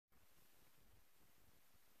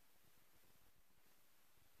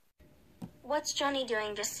What's Johnny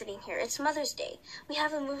doing just sitting here? It's Mother's Day. We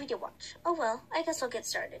have a movie to watch. Oh well, I guess I'll get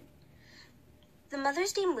started. The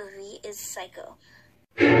Mother's Day movie is Psycho.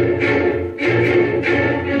 Marianne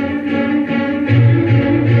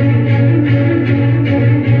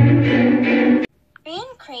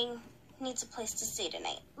Crane needs a place to stay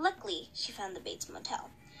tonight. Luckily, she found the Bates Motel.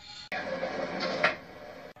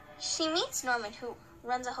 She meets Norman, who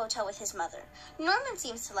runs a hotel with his mother. Norman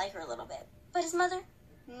seems to like her a little bit, but his mother,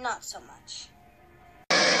 not so much.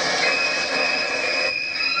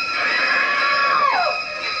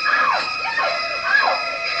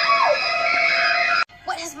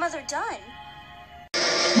 What has Mother done?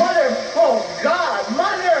 Mother! Oh, God!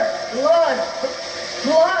 Mother! Blood!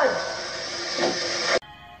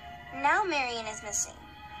 Now Marion is missing.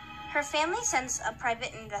 Her family sends a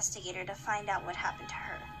private investigator to find out what happened to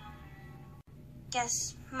her.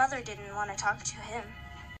 Guess Mother didn't want to talk to him.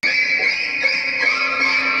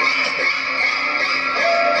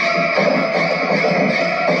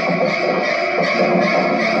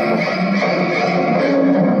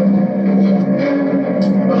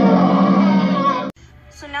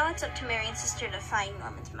 So now it's up to Marion's sister to find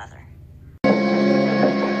Norman's mother.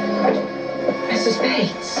 Mrs.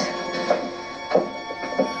 Bates.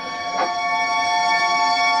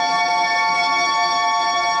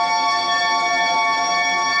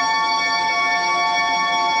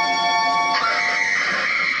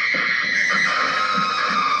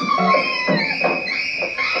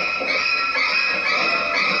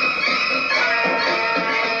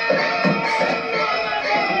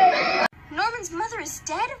 Norman's mother is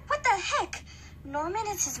dead? What the heck? Norman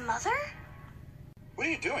is his mother? What are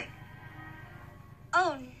you doing?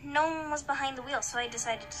 Oh, no one was behind the wheel, so I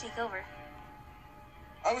decided to take over.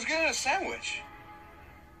 I was getting a sandwich.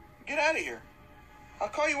 Get out of here. I'll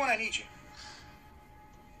call you when I need you.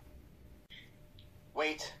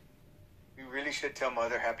 Wait. We really should tell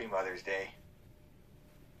Mother Happy Mother's Day.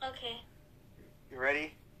 Okay. You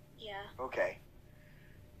ready? Yeah. Okay.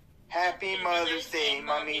 Happy Mother's Day,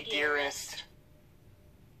 Mommy dearest.